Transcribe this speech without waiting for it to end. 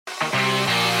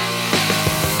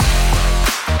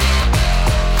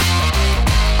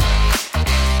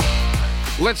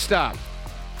Let's start.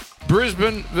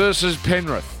 Brisbane versus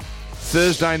Penrith.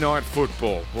 Thursday night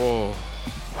football.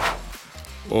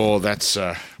 That's...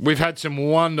 we've had some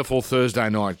wonderful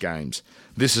Thursday night games.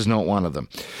 This is not one of them.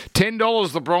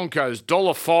 $10 the Broncos,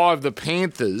 $1.05 the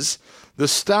Panthers. The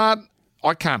start...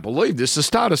 I can't believe this. The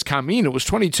start has come in. It was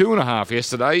 22.5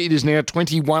 yesterday. It is now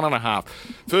 21.5.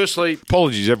 Firstly,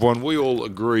 apologies, everyone. We all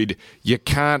agreed you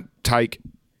can't take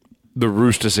the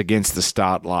Roosters against the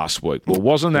start last week. Well,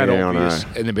 wasn't that obvious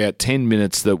in about 10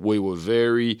 minutes that we were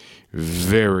very,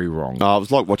 very wrong? Oh, it was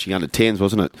like watching under 10s,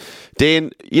 wasn't it?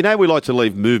 Dan, you know we like to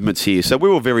leave movements here. So we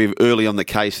were very early on the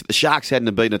case. The Sharks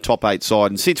hadn't beaten a top 8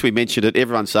 side. And since we mentioned it,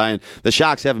 everyone's saying the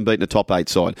Sharks haven't beaten a top 8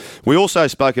 side. We also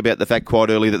spoke about the fact quite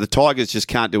early that the Tigers just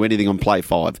can't do anything on play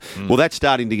 5. Well, that's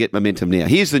starting to get momentum now.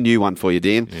 Here's the new one for you,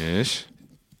 Dan. Yes.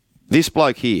 This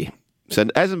bloke here. So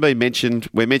it hasn't been mentioned.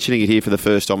 We're mentioning it here for the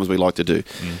first time, as we like to do.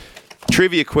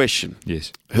 Trivia question.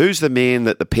 Yes. Who's the man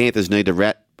that the Panthers need to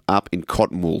wrap up in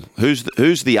cotton wool? Who's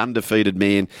the undefeated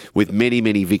man with many,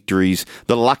 many victories?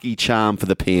 The lucky charm for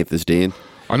the Panthers, Dan?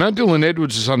 I know Dylan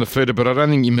Edwards is undefeated, but I don't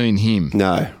think you mean him.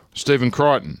 No. Stephen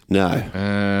Crichton?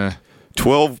 No.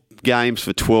 12 games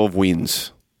for 12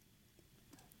 wins.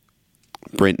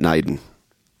 Brent Naden.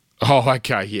 Oh,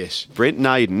 okay, yes. Brent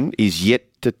Naden is yet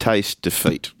to taste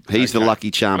defeat. He's the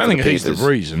lucky charm for the Panthers. I think he's the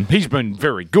reason. He's been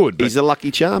very good. He's the lucky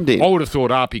charm, Dan. I would have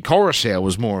thought Arpi Coruscant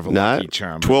was more of a lucky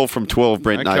charm. 12 from 12,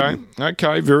 Brent Naden.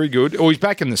 Okay, very good. Oh, he's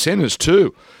back in the centres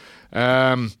too.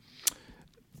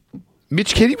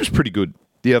 Mitch Kenny was pretty good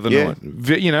the other night.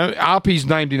 You know, Arpi's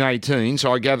named in 18,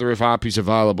 so I gather if Arpi's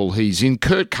available, he's in.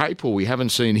 Kurt Capel, we haven't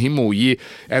seen him all year,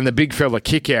 and the big fella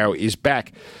Kickow is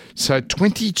back. So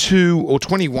 22 or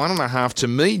 21.5 to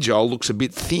me, Joel, looks a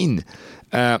bit thin.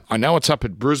 I know it's up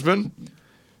at Brisbane.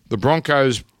 The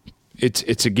Broncos,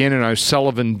 it's again an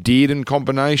O'Sullivan-Dearden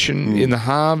combination in the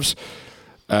halves.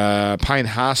 Payne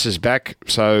Haas is back.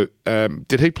 So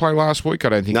did he play last week? I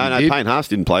don't think he did. No, Payne Haas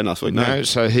didn't play last week. No,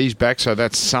 so he's back, so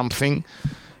that's something.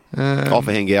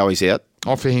 Offa Hengaui's out.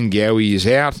 Offa Hengawi is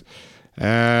out.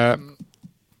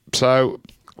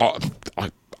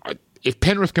 If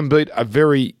Penrith can beat a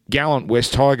very gallant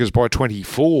West Tigers by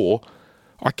 24,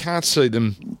 I can't see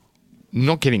them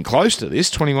not getting close to this,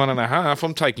 21.5.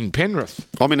 I'm taking Penrith.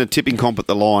 I'm in a tipping comp at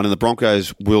the line, and the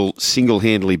Broncos will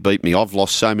single-handedly beat me. I've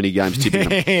lost so many games tipping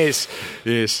them. Yes.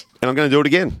 And I'm going to do it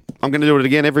again. I'm going to do it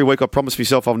again every week. I promise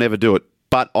myself I'll never do it.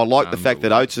 But I like the fact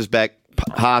that Oates is back,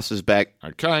 Haas is back,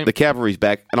 the Cavalry's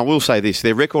back, and I will say this,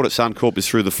 their record at Suncorp is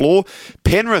through the floor.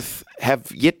 Penrith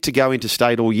have yet to go into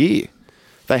state all year.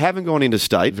 They haven't gone into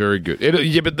state. Very good.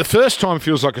 But the first time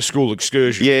feels like a school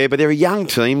excursion. Yeah, but they're a young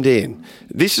team, Dan.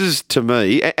 This is, to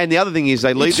me, and the other thing is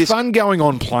they lead this... It's fun going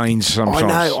on planes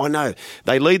sometimes. I know.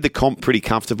 They lead the comp pretty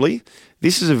comfortably.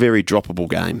 This is a very droppable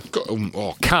game.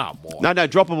 Oh, come on. No,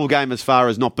 droppable game as far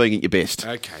as not being at your best.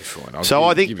 Okay, fine.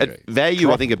 I think at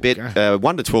value, I think a bet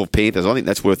 1 to 12 Panthers, I think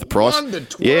that's worth the price. 1 to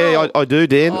 12? Yeah, I do,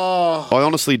 Dan. I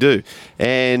honestly do.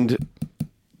 And...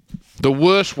 the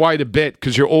worst way to bet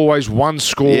because you're always one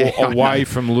score away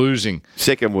from losing.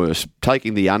 Second worst.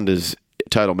 Taking the unders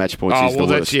total match points is the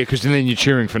worst. Because then you're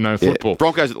cheering for no football.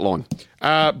 Broncos at the line.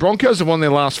 Broncos have won their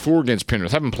last 4 against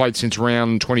Penrith. Haven't played since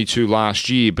round 22 last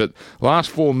year, but last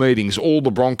 4 meetings, all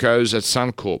the Broncos at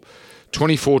Suncorp.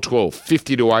 24-12,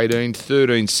 50-18,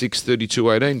 13-6,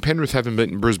 32-18. Penrith haven't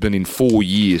beaten Brisbane in 4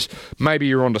 years. Maybe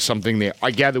you're onto something there. I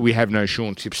gather we have no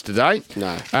Sean tips today.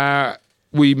 No.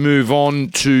 We move on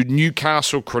to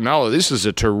Newcastle Cronulla. This is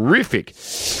a terrific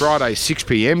Friday 6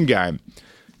 p.m. game.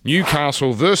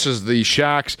 Newcastle versus the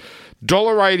Sharks.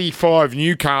 $1.85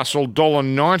 Newcastle,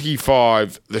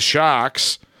 $1.95 the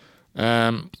Sharks.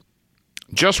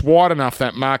 Just wide enough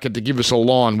that market to give us a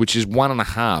line, which is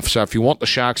 1.5. So if you want the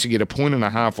Sharks to get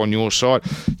 1.5 on your side,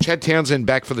 Chad Townsend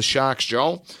back for the Sharks,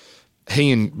 Joel.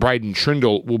 He and Braden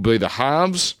Trindle will be the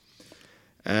halves.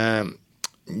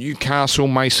 Newcastle,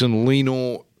 Mason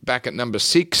Lenor back at number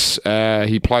 6.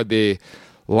 He played there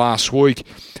last week.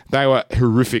 They were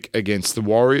horrific against the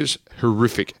Warriors.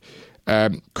 Horrific.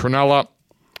 Cronulla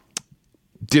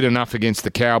did enough against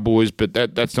the Cowboys, but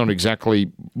that's not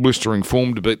exactly blistering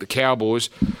form to beat the Cowboys.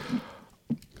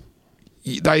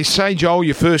 They say, Joel,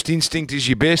 your first instinct is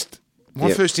your best.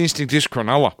 My first instinct is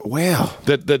Cronulla. Wow.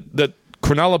 That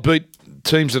Cronulla beat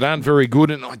teams that aren't very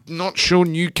good, and I'm not sure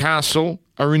Newcastle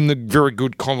are in the very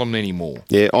good column anymore.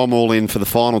 Yeah, I'm all in for the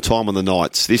final time on the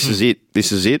Knights. This is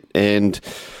it, and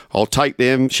I'll take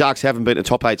them. Sharks haven't been a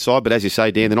top 8 side, but as you say,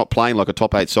 Dan, they're not playing like a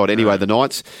top 8 side anyway, the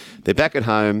Knights. They're back at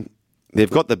home. they've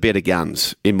got the better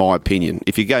guns, in my opinion.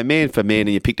 If you go man for man and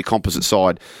you pick the composite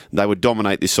side, they would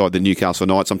dominate this side, the Newcastle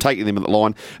Knights. I'm taking them at the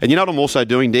line. And you know what I'm also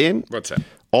doing, Dan? What's that?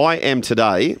 I am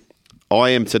today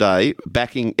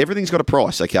backing. Everything's got a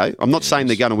price, okay? I'm not saying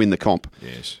they're going to win the comp.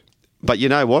 Yes. But you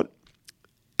know what?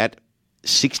 At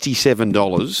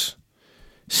 $67,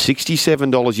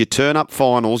 you turn up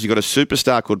finals, you've got a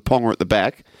superstar called Ponga at the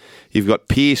back. You've got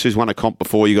Pearce, who's won a comp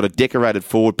before. You've got a decorated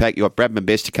forward pack. You've got Bradman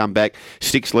Best to come back.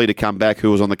 Stixley to come back,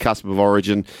 who was on the cusp of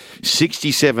Origin.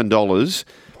 $67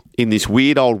 in this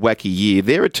weird old wacky year.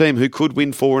 They're a team who could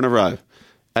win 4 in a row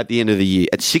at the end of the year.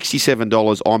 At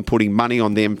 $67, I'm putting money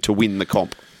on them to win the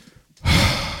comp.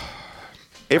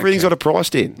 Everything's got a price,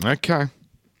 Dan. Okay.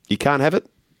 You can't have it?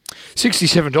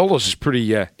 $67 is pretty...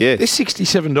 Yeah. They're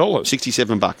 $67.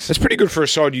 $67. That's pretty good for a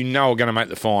side you know are going to make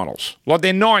the finals. Like,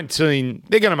 they're 19,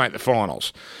 they're going to make the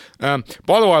finals. By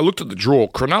the way, I looked at the draw.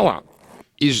 Cronulla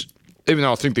is, even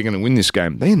though I think they're going to win this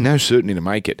game, they have no certainty to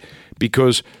make it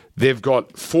because they've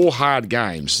got 4 hard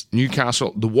games.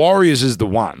 Newcastle, the Warriors is the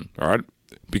one, all right,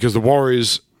 because the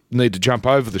Warriors need to jump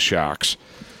over the Sharks.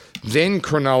 Then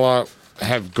Cronulla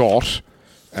have got...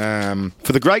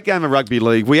 for the great game of rugby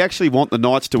league, we actually want the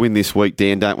Knights to win this week,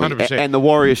 Dan, don't we? 100%. And the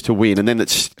Warriors to win, and then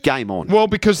it's game on. Well,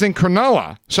 because then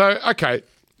Cronulla... So, okay,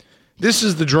 this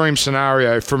is the dream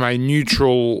scenario from a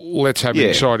neutral, let's have an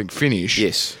exciting finish.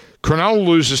 Yes. Cronulla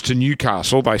loses to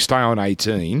Newcastle. They stay on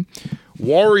 18.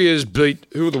 Warriors beat...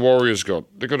 Who have the Warriors got?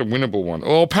 They've got a winnable one.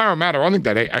 Well, Parramatta, I think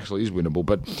that actually is winnable,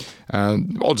 but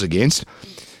odds against.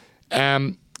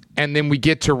 And then we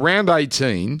get to round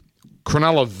 18...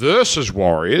 Cronulla versus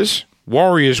Warriors.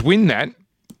 Warriors win that.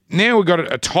 Now we've got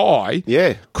a tie.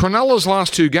 Yeah. Cronulla's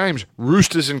last 2 games,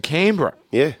 Roosters and Canberra.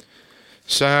 Yeah.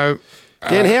 So...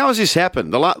 Dan, how has this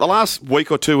happened? The last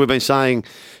week or two we've been saying,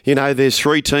 you know, there's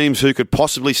 3 teams who could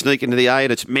possibly sneak into the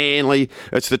 8. It's Manly,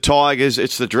 it's the Tigers,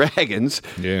 it's the Dragons.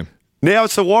 Yeah. Now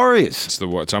it's the Warriors.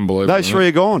 It's unbelievable. Those 3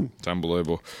 are gone. It's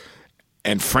unbelievable.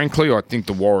 And frankly, I think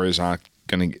the Warriors aren't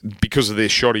going to... Because of their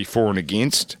shoddy for and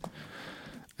against...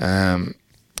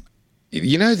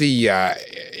 you know, the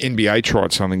NBA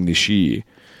tried something this year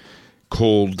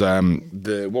called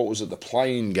the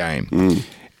play-in game,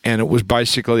 and it was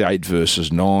basically 8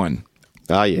 versus 9.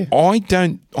 Oh yeah.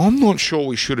 I'm not sure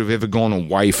we should have ever gone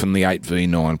away from the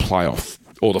 8v9 playoff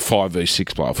or the 5v6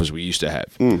 playoff as we used to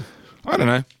have. I don't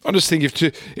know. I just think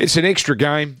it's an extra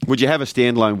game. Would you have a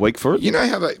standalone week for it? You know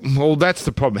how well, that's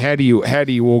the problem. How do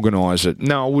you organise it?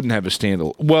 No, I wouldn't have a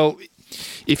standalone. Well,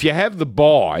 if you have the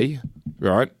bye,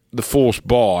 right, the forced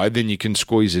bye, then you can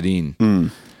squeeze it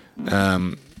in.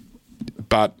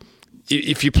 But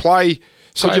if you play...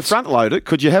 Could you front load it?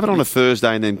 Could you have it on a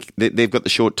Thursday and then they've got the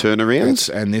short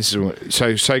turnarounds?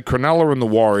 So say Cronulla and the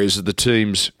Warriors are the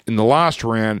teams in the last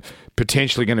round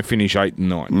potentially going to finish 8 and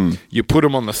 9. You put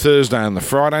them on the Thursday and the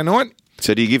Friday night.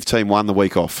 So do you give team 1 the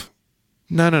week off?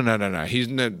 No.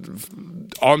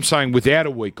 I'm saying without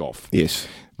a week off. Yes.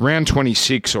 Round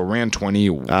 26 or round 20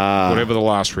 or whatever the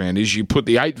last round is, you put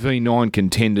the 8v9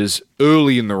 contenders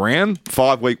early in the round.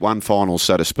 5-week 1 finals,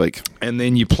 so to speak. And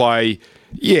then you play,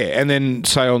 and then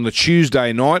say on the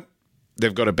Tuesday night,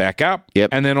 they've got to back up. Yep.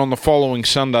 And then on the following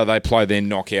Sunday, they play their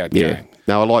knockout game.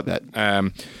 No, I like that.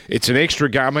 It's an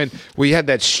extra game. I mean, we had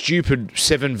that stupid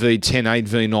 7v10,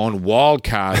 8v9 wild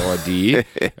card idea.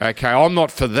 Okay, I'm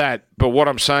not for that. But what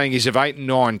I'm saying is if 8 and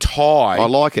 9 tie... I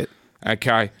like it.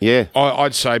 Okay. Yeah.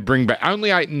 I'd say bring back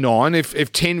only 8 and 9.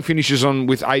 If 10 finishes on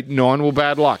with 8 and 9, well,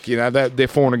 bad luck. You know, their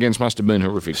for and against must have been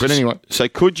horrific. But anyway. So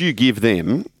could you give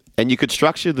them, and you could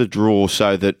structure the draw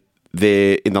so that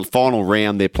they're in the final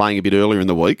round, they're playing a bit earlier in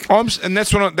the week? And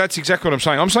that's exactly what I'm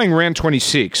saying. I'm saying round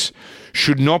 26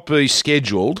 should not be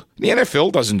scheduled. The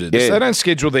NFL doesn't do this. Yeah. They don't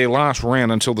schedule their last round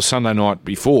until the Sunday night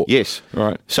before. Yes.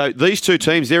 Right. So these 2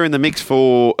 teams, they're in the mix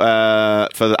for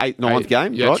the 8th-9th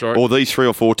game, yeah, right? that's right? Or these 3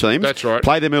 or 4 teams. That's right.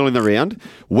 Play them early in the round.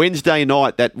 Wednesday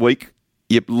night that week,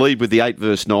 you lead with the 8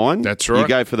 versus 9. That's right. You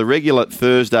go for the regular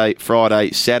Thursday,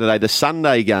 Friday, Saturday. The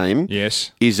Sunday game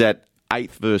is that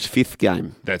 8th versus 5th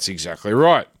game. That's exactly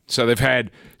right. So they've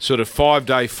had sort of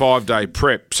 5-day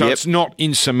prep. So it's not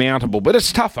insurmountable, but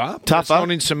it's tougher. It's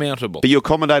not insurmountable. But you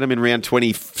accommodate them in round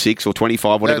 26 or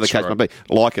 25, whatever the case might be.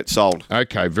 Like it, sold.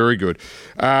 Okay, very good.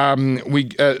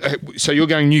 So you're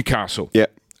going Newcastle.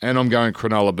 Yep. And I'm going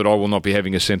Cronulla, but I will not be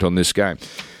having a cent on this game.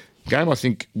 I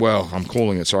think, I'm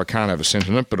calling it, so I can't have a cent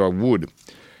on it, but I would.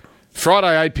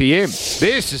 Friday, 8 p.m.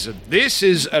 This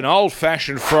is an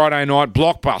old-fashioned Friday night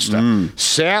blockbuster.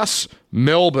 South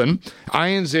Melbourne,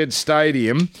 ANZ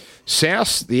Stadium.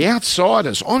 South, the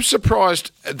outsiders. I'm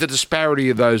surprised at the disparity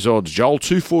of those odds, Joel.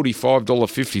 $245,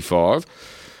 $55.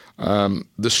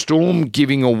 The Storm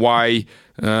giving away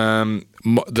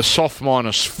the soft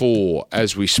 -4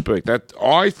 as we speak. That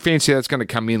I fancy that's going to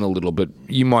come in a little bit.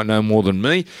 You might know more than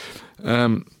me.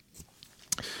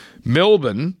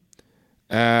 Melbourne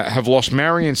have lost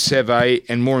Marion Seve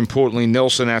and, more importantly,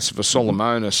 Nelson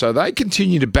Asafa-Solomona, so they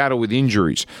continue to battle with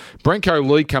injuries. Brenko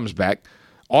Lee comes back.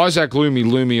 Isaac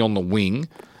Lumi on the wing.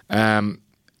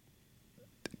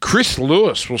 Chris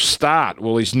Lewis will start.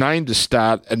 Well, he's named to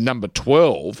start at number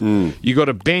 12. You got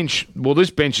a bench. Well, this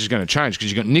bench is going to change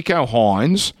because you've got Nico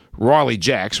Hines, Riley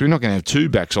Jacks. We're not going to have two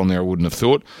backs on there, I wouldn't have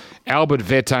thought. Albert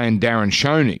Vete and Darren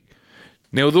Schoening.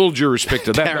 Now, with all due respect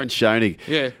to that, Darren Schoening.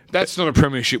 Yeah, that's not a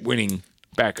premiership winning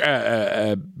back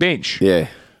bench. Yeah.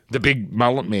 The big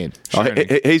mullet man. Oh,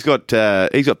 he's got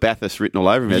Bathurst written all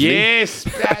over him, hasn't yes,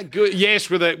 good. Yes,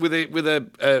 with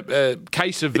a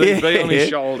case of VB on his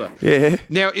shoulder. Yeah.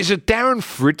 Now, is it Darren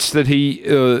Fritz that he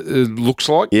looks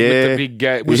like? Yeah. With the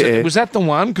big, was that the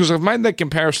one? Because I've made that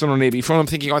comparison on air before, and I'm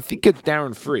thinking, I think it's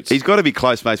Darren Fritz. He's got to be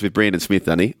close mates with Brandon Smith,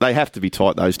 doesn't he? They have to be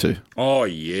tight, those two. Oh,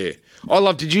 yeah.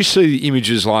 Did you see the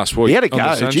images last week? He had a go.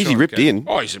 Jeez, he ripped in.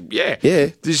 Oh, yeah. Yeah.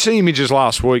 Did you see images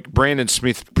last week? Brandon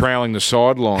Smith prowling the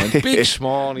sideline. Big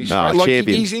smile. And he's champion.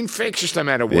 He's infectious no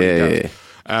matter what he does.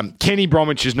 Yeah. Kenny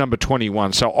Bromwich is number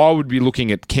 21, so I would be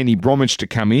looking at Kenny Bromwich to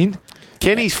come in.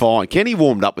 Kenny's fine. Kenny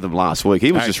warmed up with him last week.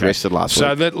 He was just rested last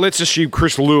week. So let's assume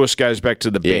Chris Lewis goes back to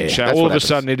the bench. Yeah, all of a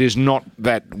sudden, it is not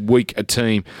that weak a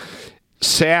team.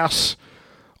 South...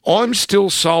 I'm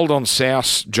still sold on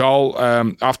South, Joel.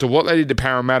 After what they did to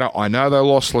Parramatta, I know they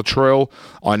lost Latrell.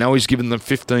 I know he's given them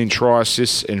 15 try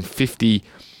assists and 50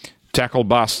 tackle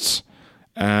busts.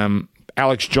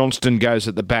 Alex Johnston goes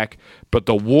at the back. But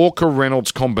the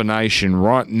Walker-Reynolds combination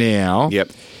right now,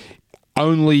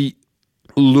 only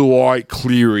Luai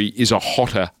Cleary is a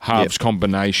hotter halves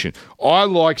combination. I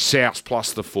like South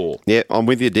plus the 4. Yeah, I'm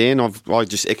with you, Dan. I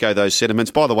just echo those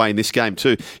sentiments. By the way, in this game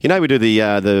too, you know we do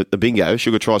the bingo,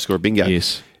 Sugar Try Score bingo.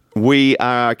 Yes. We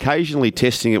are occasionally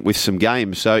testing it with some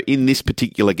games. So in this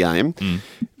particular game,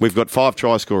 we've got 5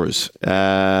 try scorers.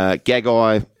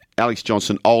 Gagai, Alex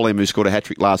Johnson, Olem, who scored a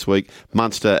hat-trick last week,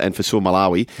 Munster and Fasul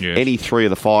Malawi. Yes. Any 3 of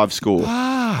the 5 score.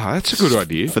 That's a good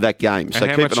idea. For that game. And so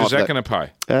how keep much an eye is that going to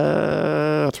pay?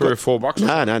 $3 or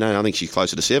 $4? No. I think she's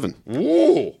closer to 7.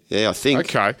 Ooh. Yeah, I think.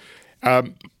 Okay.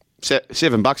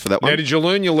 $7 for that one. Now, did you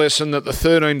learn your lesson that the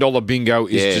 $13 bingo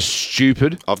is just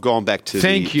stupid? I've gone back to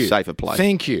the safer play.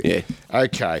 Thank you. Yeah.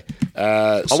 Okay.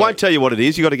 I won't tell you what it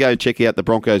is. You've got to go check out the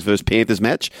Broncos versus Panthers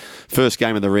match. First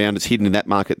game of the round. It's hidden in that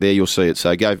market there. You'll see it.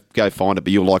 So go find it,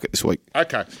 but you'll like it this week.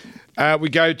 Okay. We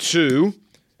go to,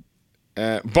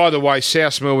 by the way,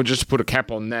 South Melbourne, just to put a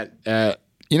cap on that.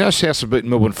 South have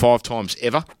beaten Melbourne 5 times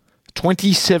ever.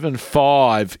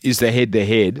 27-5 is the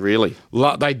head-to-head. Really?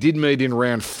 They did meet in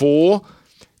round 4.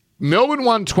 Melbourne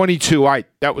won 22-8.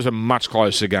 That was a much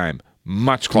closer game.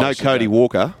 Much closer. No Cody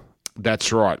Walker.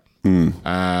 That's right.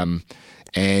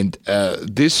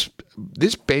 This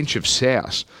bench of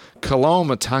South, Kaloa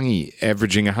Matangi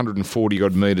averaging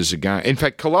 140-odd metres a game. In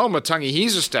fact, Kaloa Matangi,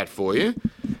 here's a stat for you.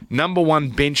 Number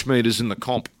 1 bench metres in the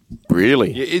comp.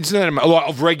 Really? Yeah, it's not a lot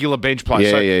of regular bench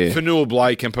players. Yeah. Fanua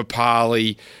Blake and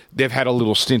Papali, they've had a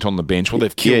little stint on the bench. Well,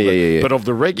 they've killed it. Yeah. But of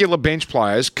the regular bench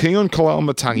players, Keon Kaloa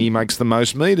Matangi makes the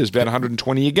most metres, about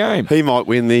 120 a game. He might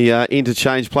win the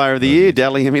Interchange Player of the Year,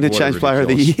 Dallingham Interchange Player of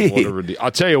the Year. I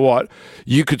tell you what,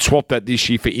 you could swap that this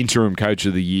year for Interim Coach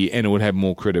of the Year and it would have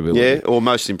more credibility. Yeah, or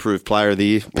Most Improved Player of the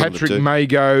Year. Patrick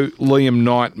Mago, Liam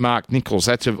Knight, Mark Nichols.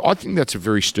 I think that's a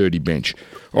very sturdy bench.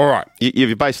 All right.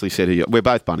 You've basically said we're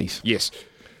both bunnies. Yes.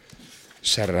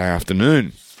 Saturday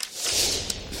afternoon.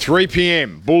 3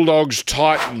 p.m. Bulldogs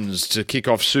Titans to kick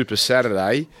off Super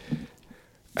Saturday.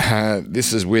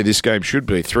 This is where this game should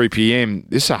be. 3 p.m.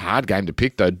 This is a hard game to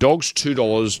pick, though. Dogs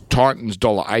 $2, Titans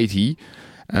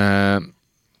 $1.80.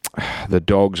 The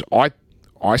Dogs,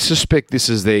 I suspect this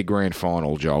is their grand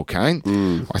final, Joel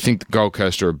Kane. I think the Gold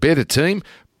Coast are a better team.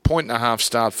 1.5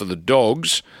 start for the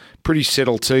Dogs. Pretty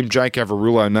settled team. Jake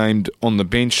Avarillo named on the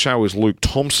bench. So is Luke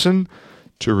Thompson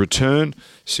to return.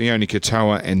 Sione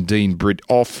Katoa and Dean Britt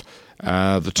off.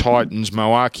 The Titans,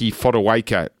 Moaki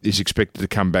Fotuaika is expected to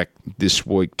come back this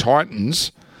week.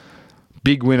 Titans,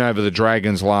 big win over the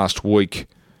Dragons last week,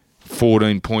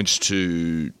 14 points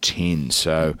to 10.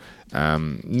 So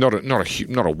not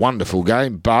a wonderful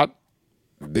game, but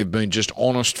they've been just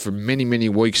honest for many, many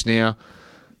weeks now.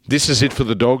 This is it for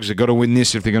the Dogs. They've got to win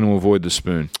this if they're going to avoid the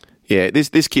spoon. Yeah,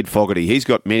 this kid Fogarty, he's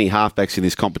got many halfbacks in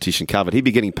this competition covered. He'd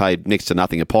be getting paid next to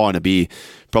nothing, a pie and a beer,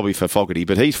 probably for Fogarty,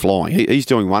 but he's flying. He's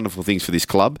doing wonderful things for this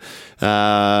club.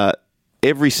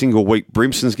 Every single week,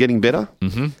 Brimson's getting better.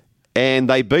 and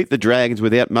they beat the Dragons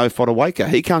without Mo Fotuaika.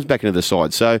 He comes back into the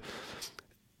side. So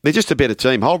they're just a better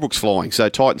team. Holbrook's flying. So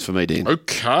Titans for me, Dan.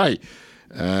 Okay.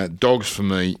 Dogs for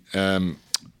me.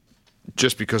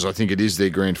 Just because I think it is their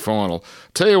grand final.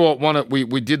 Tell you what,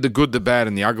 we did the good, the bad,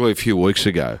 and the ugly a few weeks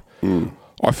ago.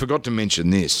 I forgot to mention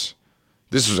this.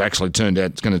 This was actually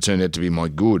it's going to turn out to be my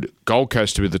good. Gold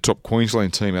Coast to be the top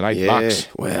Queensland team at $8.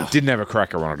 Wow. Didn't have a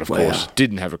cracker on it, of course.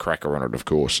 Didn't have a cracker on it, of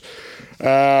course.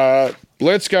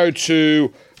 Let's go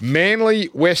to Manly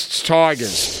Wests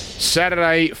Tigers,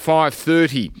 Saturday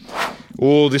 5:30.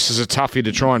 Oh, this is a toughie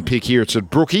to try and pick here. It's at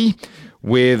Brookie,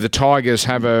 where the Tigers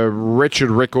have a wretched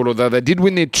record, although they did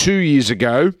win there 2 years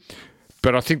ago,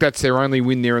 but I think that's their only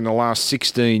win there in the last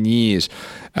 16 years.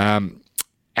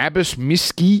 Abbas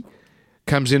Miski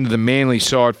comes into the Manly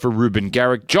side for Ruben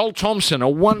Garrick. Joel Thompson, a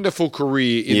wonderful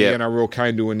career in the NRL,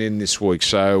 came to an end this week,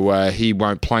 so he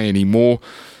won't play anymore.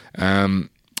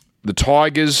 The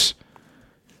Tigers,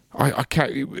 I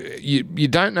can't. You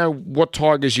don't know what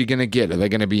Tigers you're going to get. Are they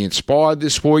going to be inspired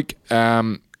this week?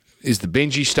 Is the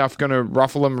Benji stuff going to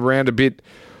ruffle them around a bit?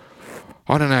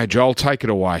 I don't know, Joel. Take it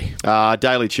away.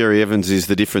 Daly Cherry Evans is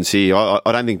the difference here. I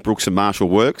don't think Brooks and Marshall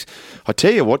works. I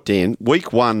tell you what, Dan,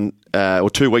 week 1 or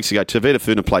 2 weeks ago, Tavita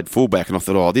Funa played fullback, and I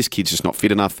thought, this kid's just not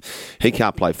fit enough. He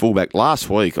can't play fullback. Last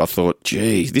week, I thought,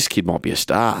 geez, this kid might be a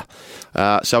star.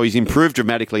 So he's improved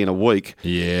dramatically in a week.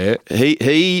 Yeah.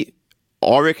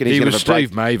 I reckon he's going to have a break.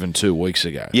 Steve Maven 2 weeks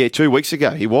ago. Yeah, 2 weeks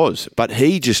ago he was. But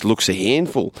he just looks a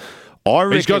handful. I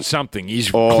reckon, he's got something. He's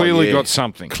clearly got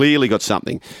something. Clearly got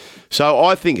something. So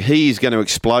I think he's going to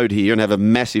explode here and have a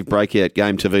massive breakout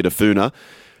game, Tavita Funa.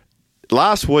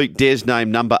 Last week, Des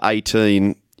named number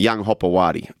 18, young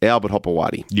Hopewadi, Albert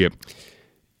Hopewadi. Yep.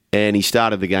 And he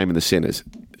started the game in the centres.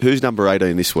 Who's number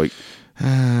 18 this week?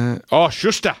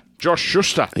 Schuster. Josh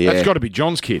Schuster. Yeah. That's got to be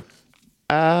John's kid.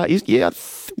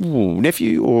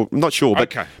 Nephew, or I'm not sure.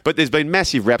 But there's been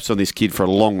massive raps on this kid for a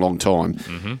long, long time.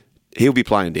 Mm-hmm. He'll be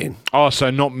playing, Dan. Oh, so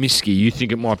not Miski. You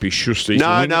think it might be Schuster? No,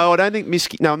 I don't think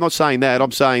Miski. No, I'm not saying that.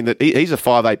 I'm saying that he's a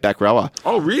 5'8" back rower.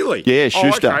 Oh, really? Yeah,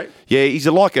 Schuster. Oh, okay. Yeah, he's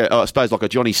I suppose, like a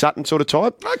Johnny Sutton sort of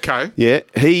type. Okay. Yeah,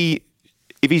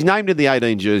 if he's named in the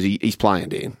 18 jersey, he's playing,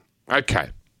 Dan. Okay.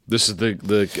 This is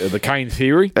the Kane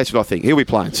theory? That's what I think. He'll be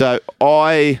playing. So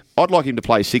I'd like him to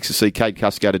play 6 to see Kate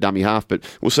Cuss go to dummy half, but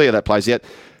we'll see how that plays out.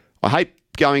 I hate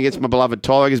going against my beloved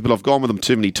Tigers, but I've gone with them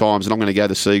too many times, and I'm going to go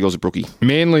the Seagulls at Brookie.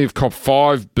 Manly have copped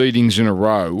 5 beatings in a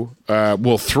row.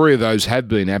 3 of those have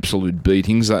been absolute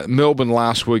beatings. Melbourne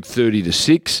last week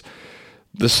 30-6.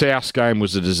 The South game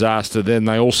was a disaster. Then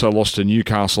they also lost to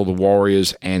Newcastle, the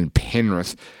Warriors, and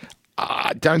Penrith.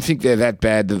 I don't think they're that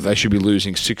bad that they should be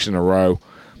losing 6 in a row.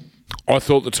 I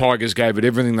thought the Tigers gave it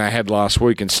everything they had last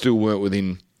week and still weren't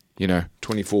within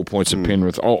 24 points of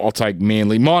Penrith. I'll take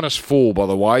Manly. -4, by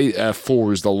the way.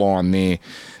 4 is the line there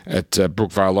at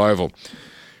Brookvale Oval.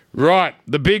 Right,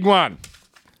 the big one.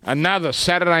 Another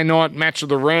Saturday night match of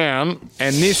the round.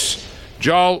 And this,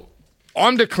 Joel,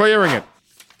 I'm declaring it.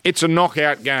 It's a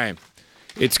knockout game.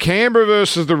 It's Canberra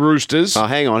versus the Roosters. Oh,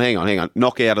 hang on.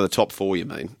 Knockout of the top 4, you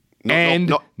mean?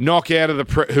 Knockout of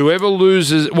whoever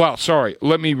loses. Well, sorry,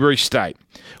 let me restate.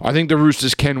 I think the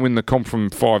Roosters can win the comp from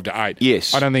 5 to 8.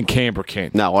 Yes. I don't think Canberra can.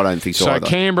 No, I don't think so either.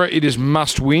 So Canberra, it is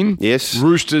must win. Yes.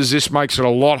 Roosters, this makes it a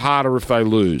lot harder if they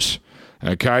lose.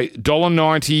 Okay,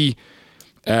 $1.90.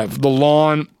 The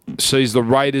line sees the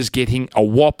Raiders getting a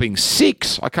whopping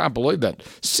 6. I can't believe that.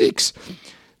 6.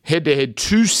 Head-to-head,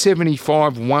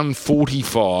 275,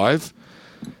 145.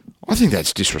 I think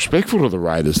that's disrespectful to the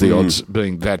Raiders, the odds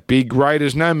being that big.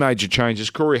 Raiders, no major changes.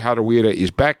 Corey Harawira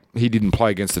is back. He didn't play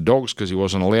against the Dogs because he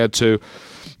wasn't allowed to.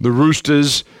 The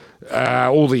Roosters,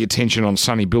 all the attention on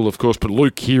Sonny Bill, of course, but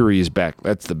Luke Keary is back.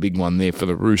 That's the big one there for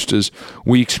the Roosters.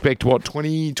 We expect,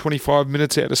 20, 25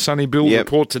 minutes out of Sonny Bill? Yep.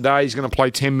 Report today he's going to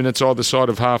play 10 minutes either side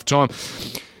of half-time.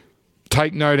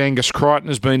 Take note, Angus Crichton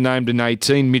has been named in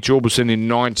 18, Mitch Orbison in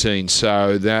 19,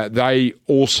 so that they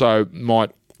also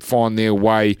might find their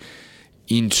way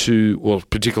into,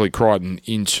 particularly Crichton,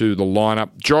 into the lineup.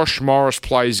 Josh Morris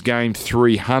plays game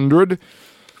 300.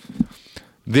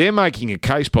 They're making a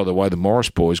case, by the way, the Morris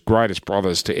boys, greatest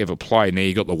brothers to ever play. Now,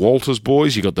 you got the Walters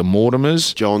boys, you got the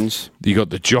Mortimers. Johns. You got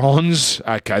the Johns.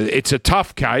 Okay, it's a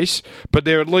tough case, but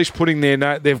they're at least putting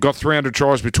they've got 300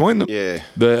 tries between them. Yeah.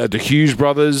 The Hughes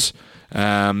brothers.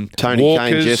 Tony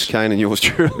Walkers. Kane, Jess Kane, and yours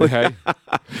truly. Okay.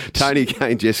 Tony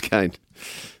Kane, Jess Kane,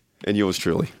 and yours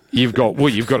truly. You've got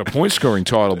a point scoring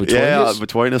title between us. Yeah,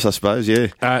 between us, I suppose.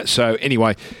 Yeah. So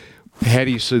anyway, how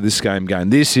do you see this game going?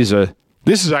 This is a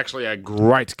This is actually a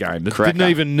great game. It Cracker. didn't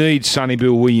even need Sonny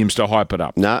Bill Williams to hype it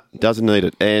up. No, doesn't need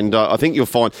it. And I think you'll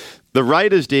find the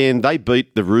Raiders, Dan, they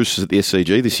beat the Roosters at the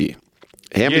SCG this year.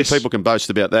 How many people can boast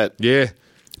about that? Yeah.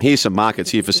 Here's some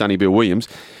markets here for Sonny Bill Williams.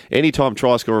 Anytime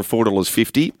try score of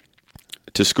 $4.50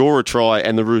 to score a try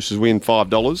and the Roosters win $5.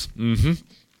 Mm-hmm.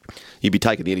 You'd be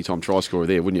taking the anytime try scorer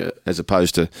there, wouldn't you? As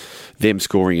opposed to him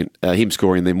scoring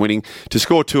and them winning. To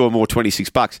score two or more,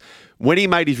 $26. When he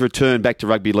made his return back to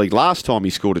rugby league last time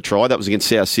he scored a try, that was against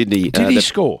South Sydney. Did he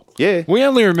score? Yeah. We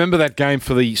only remember that game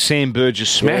for the Sam Burgess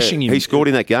smashing him. He scored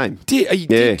in that game. He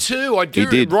did too. I do. He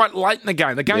did. Right late in the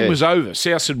game. The game was over.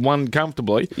 South had won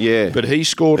comfortably. Yeah. But he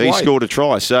scored He late. scored a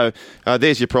try. So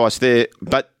there's your price there.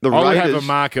 But the I would Raiders... have a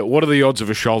market. What are the odds of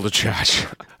a shoulder charge?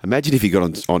 Imagine if he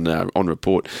got on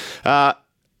report. They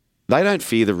don't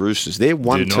fear the Roosters. They're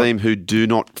one team who do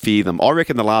not fear them. I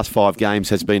reckon the last 5 games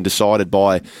has been decided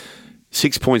by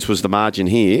 6 points was the margin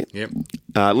here. Yep.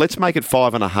 Let's make it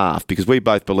 5.5 because we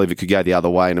both believe it could go the other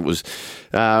way, and it was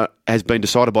has been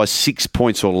decided by 6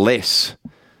 points or less.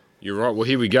 You're right. Well,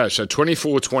 here we go. So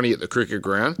 24-20 at the cricket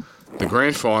ground. The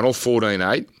grand final,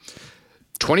 14-8.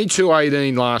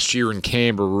 22-18 last year in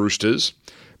Canberra Roosters.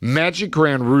 Magic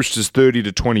Round Roosters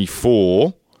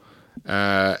 30-24.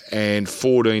 And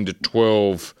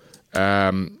 14-12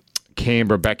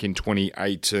 Canberra back in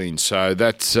 2018. So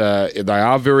that's they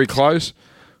are very close.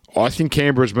 I think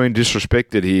Canberra's been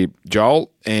disrespected here,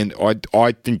 Joel, and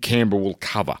I think Canberra will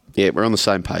cover. Yeah, we're on the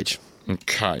same page.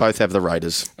 Okay. Both have the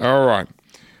Raiders. All right.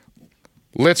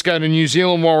 Let's go to New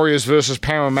Zealand Warriors versus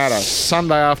Parramatta,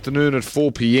 Sunday afternoon at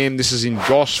 4 p.m. This is in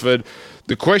Gosford.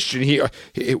 The question here,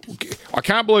 I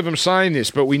can't believe I'm saying this,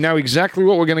 but we know exactly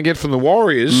what we're going to get from the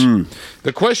Warriors.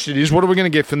 The question is, what are we going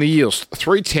to get from the Eels?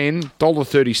 $3.10,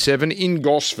 $1.37 in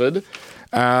Gosford.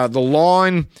 The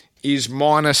line is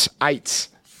 -8.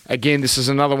 Again, this is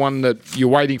another one that you're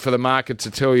waiting for the market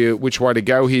to tell you which way to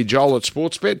go here. Joel at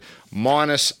Sportsbet,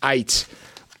 -8.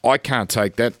 I can't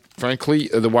take that, frankly,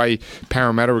 the way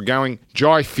Parramatta are going.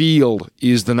 Jai Field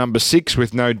is the number 6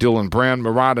 with no Dylan Brown.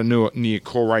 Marata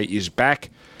Niokore is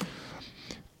back.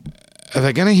 Are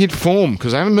they going to hit form?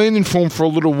 Because they haven't been in form for a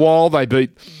little while. They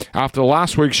beat, after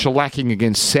last week's shellacking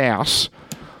against South,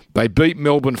 they beat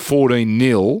Melbourne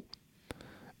 14-0.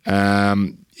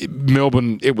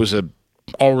 Melbourne, it was a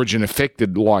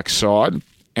Origin-affected like side.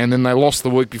 And then they lost the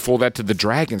week before that to the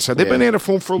Dragons. So they've been out of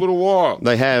form for a little while.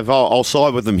 They have. I'll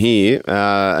side with them here.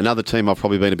 Another team I've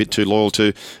probably been a bit too loyal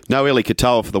to. No Eli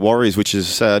Katoa for the Warriors, which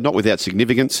is not without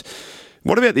significance.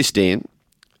 What about this, Dan?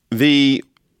 The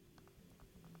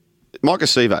Micah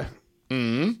Sivo.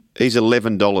 He's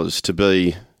 $11 to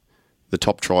be the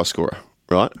top try scorer,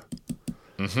 right?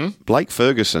 Mm-hmm. Blake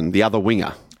Ferguson, the other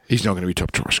winger. He's not going to be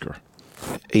top try scorer.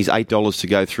 He's $8 to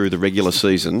go through the regular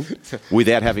season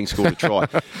without having scored a try.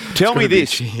 Tell me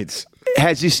this.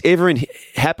 Has this ever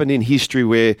happened in history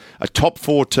where a top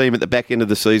 4 team at the back end of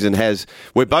the season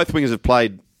where both wingers have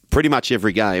played pretty much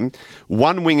every game,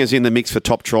 one winger's in the mix for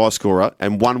top try scorer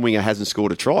and one winger hasn't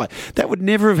scored a try? That would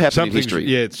never have happened in history.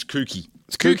 Yeah, it's kooky.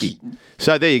 It's kooky.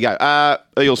 So there you go.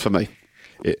 Eels for me.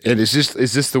 And is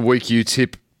this the week you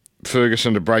tip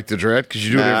Ferguson to break the drought? Because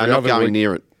you do it every other week. Not going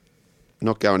near it.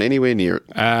 Not going anywhere near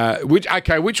it.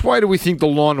 Which way do we think the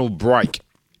line will break?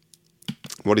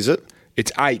 What is it?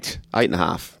 It's 8.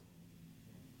 8.5.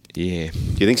 Yeah. Do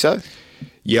you think so?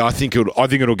 Yeah, I think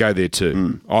it'll go there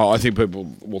too. I think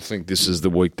people will think this is the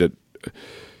week that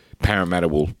Parramatta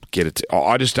will get it.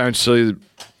 I just don't see.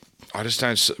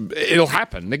 It'll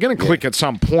happen. They're going to click at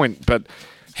some point, but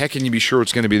how can you be sure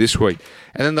it's going to be this week?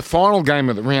 And then the final game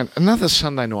of the round, another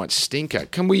Sunday night stinker.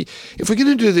 Can we, if we're going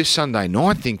to do this Sunday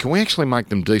night thing, can we actually make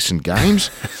them decent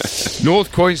games?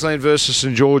 North Queensland versus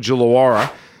St George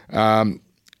Illawarra.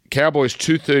 Cowboys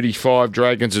 $2.35,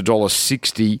 Dragons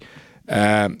 $1.60.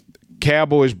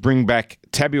 Cowboys bring back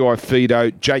Tabuai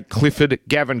Fido, Jake Clifford,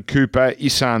 Gavin Cooper,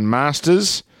 Isan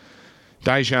Masters.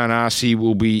 Dejan Arce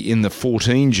will be in the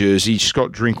 14 jersey.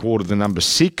 Scott Drinkwater, the number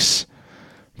 6.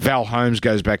 Val Holmes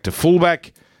goes back to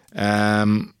fullback.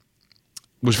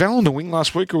 Was Val on the wing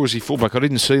last week or was he fullback? I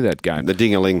didn't see that game. The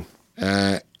Dingaling.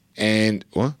 And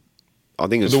what? I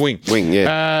think it's the wing. Wing,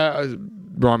 yeah.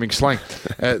 Rhyming slang.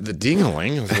 The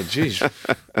Dingaling. I thought, geez.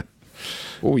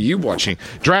 What were you watching?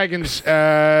 Dragons,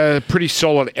 pretty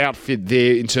solid outfit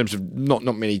there in terms of not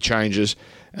many changes.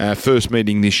 First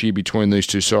meeting this year between these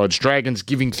two sides. Dragons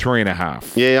giving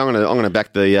 3.5. Yeah, I'm gonna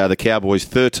back the Cowboys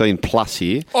 13+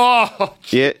 here. Oh,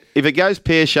 yeah. If it goes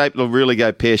pear shaped, it'll really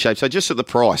go pear shaped. So just at the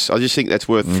price, I just think that's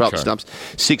worth front stumps.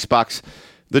 $6.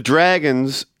 The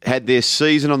Dragons had their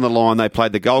season on the line. They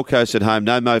played the Gold Coast at home.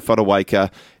 No Mo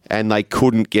Fotuaika. and they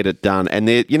couldn't get it done. And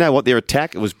you know what? Their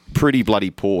attack was pretty bloody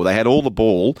poor. They had all the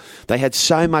ball. They had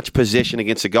so much possession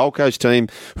against a Gold Coast team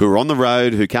who are on the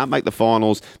road, who can't make the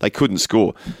finals. They couldn't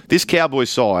score. This Cowboys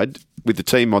side, with the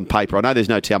team on paper, I know there's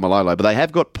no Taumalolo, but they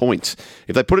have got points.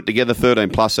 If they put it together,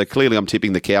 13 plus, so clearly I'm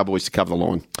tipping the Cowboys to cover the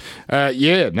line.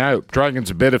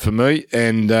 Dragons are better for me,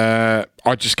 and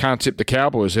I just can't tip the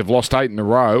Cowboys. They've lost 8 in a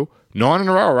row. 9 in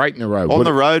a row or 8 in a row? On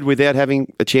the road without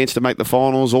having a chance to make the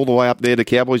finals all the way up there to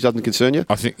Cowboys doesn't concern you?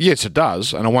 I think, yes, it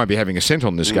does, and I won't be having a cent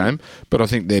on this game, but I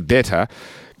think they're better.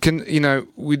 People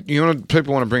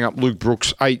want to bring up Luke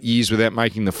Brooks, 8 years without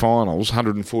making the finals,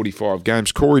 145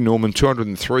 games. Corey Norman,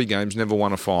 203 games, never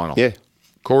won a final. Yeah.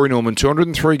 Corey Norman,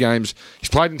 203 games. He's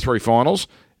played in 3 finals,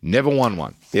 never won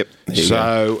one. Yep.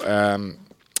 So,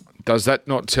 does that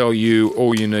not tell you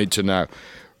all you need to know?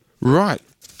 Right.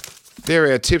 There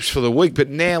are our tips for the week, but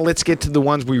now let's get to the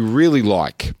ones we really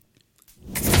like.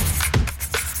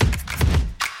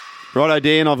 Righto,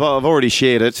 Dan, I've already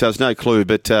shared it, so there's no clue,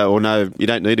 but you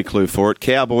don't need a clue for it.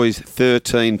 Cowboys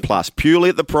 13 plus, purely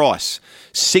at the price,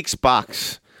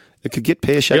 $6. It could get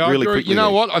pear-shaped really quickly. You know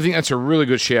what? I think that's a really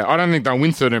good shout. I don't think they'll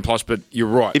win 13 plus, but you're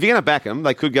right. If you're going to back them,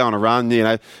 they could go on a run.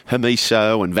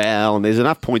 Hamiso and Val, and there's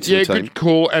enough points in the team. Yeah, good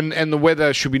call, and the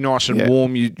weather should be nice and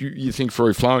warm. You think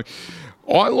free flowing.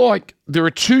 There are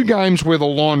 2 games where the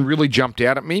line really jumped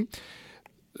out at me.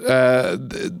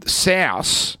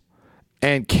 South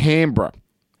and Canberra.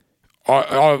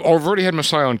 I've already had my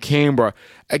say on Canberra.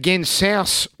 Again,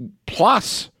 South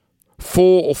plus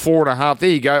 4 or 4.5. There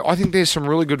you go. I think there's some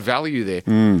really good value there.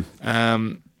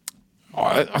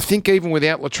 I think even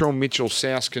without Latrell Mitchell,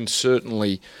 South can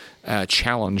certainly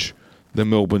challenge the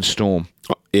Melbourne Storm.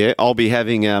 Yeah, I'll be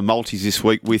having multis this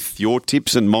week with your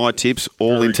tips and my tips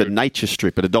all very into good. Nature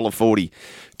Strip at $1.40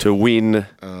 to win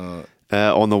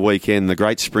on the weekend. The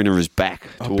great sprinter is back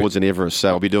towards an Everest, so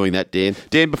I'll be doing that, Dan.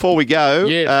 Dan, before we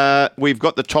go, we've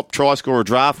got the top try scorer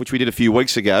draft, which we did a few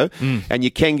weeks ago, and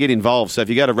you can get involved. So if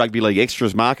you go to Rugby League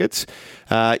Extras markets,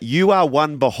 you are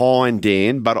one behind,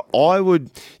 Dan, but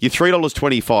you're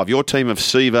 $3.25. Your team of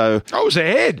Sivo. I was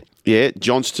ahead. Yeah,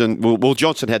 Johnston. Well,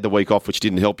 Johnston had the week off, which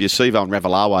didn't help you. Sivo and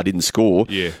Ravalawa didn't score.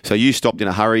 Yeah. So you stopped in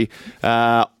a hurry.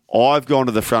 I've gone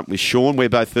to the front with Sean. We're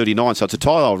both 39, so it's a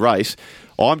tight old race.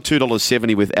 I'm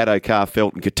 $2.70 with Addo-Carr,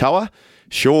 Felt and Katoa.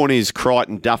 Sean is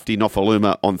Crichton, Dufty,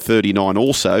 Nofaluma on 39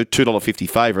 also, $2.50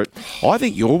 favourite. I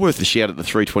think you're worth a shout at the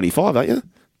 325, aren't you?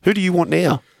 Who do you want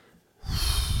now?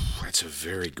 That's a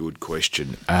very good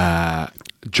question.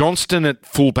 Johnston at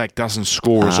fullback doesn't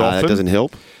score as often. That doesn't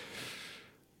help.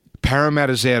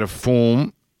 Parramatta's out of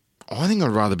form. I think I'd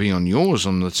rather be on yours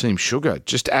on the Team Sugar.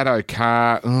 Just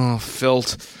Addo-Carr,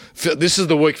 Felt. This is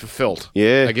the week for Felt.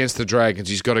 Yeah. Against the Dragons.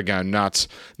 He's got to go nuts.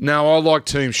 No, I like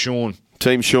Team Sean.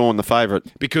 Team Sean, the favourite.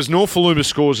 Because Norfoluma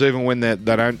scores even when they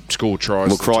don't score tries.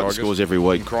 Well, Crichton scores every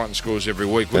week. And Crichton scores every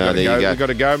week. We've got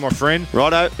to go, my friend.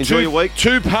 Righto. Enjoy your week.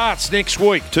 2 parts next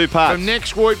week. 2 parts. So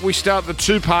next week we start the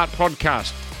 2-part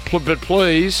podcast. But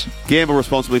please... Gamble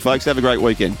responsibly, folks. Have a great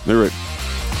weekend. Hooroo.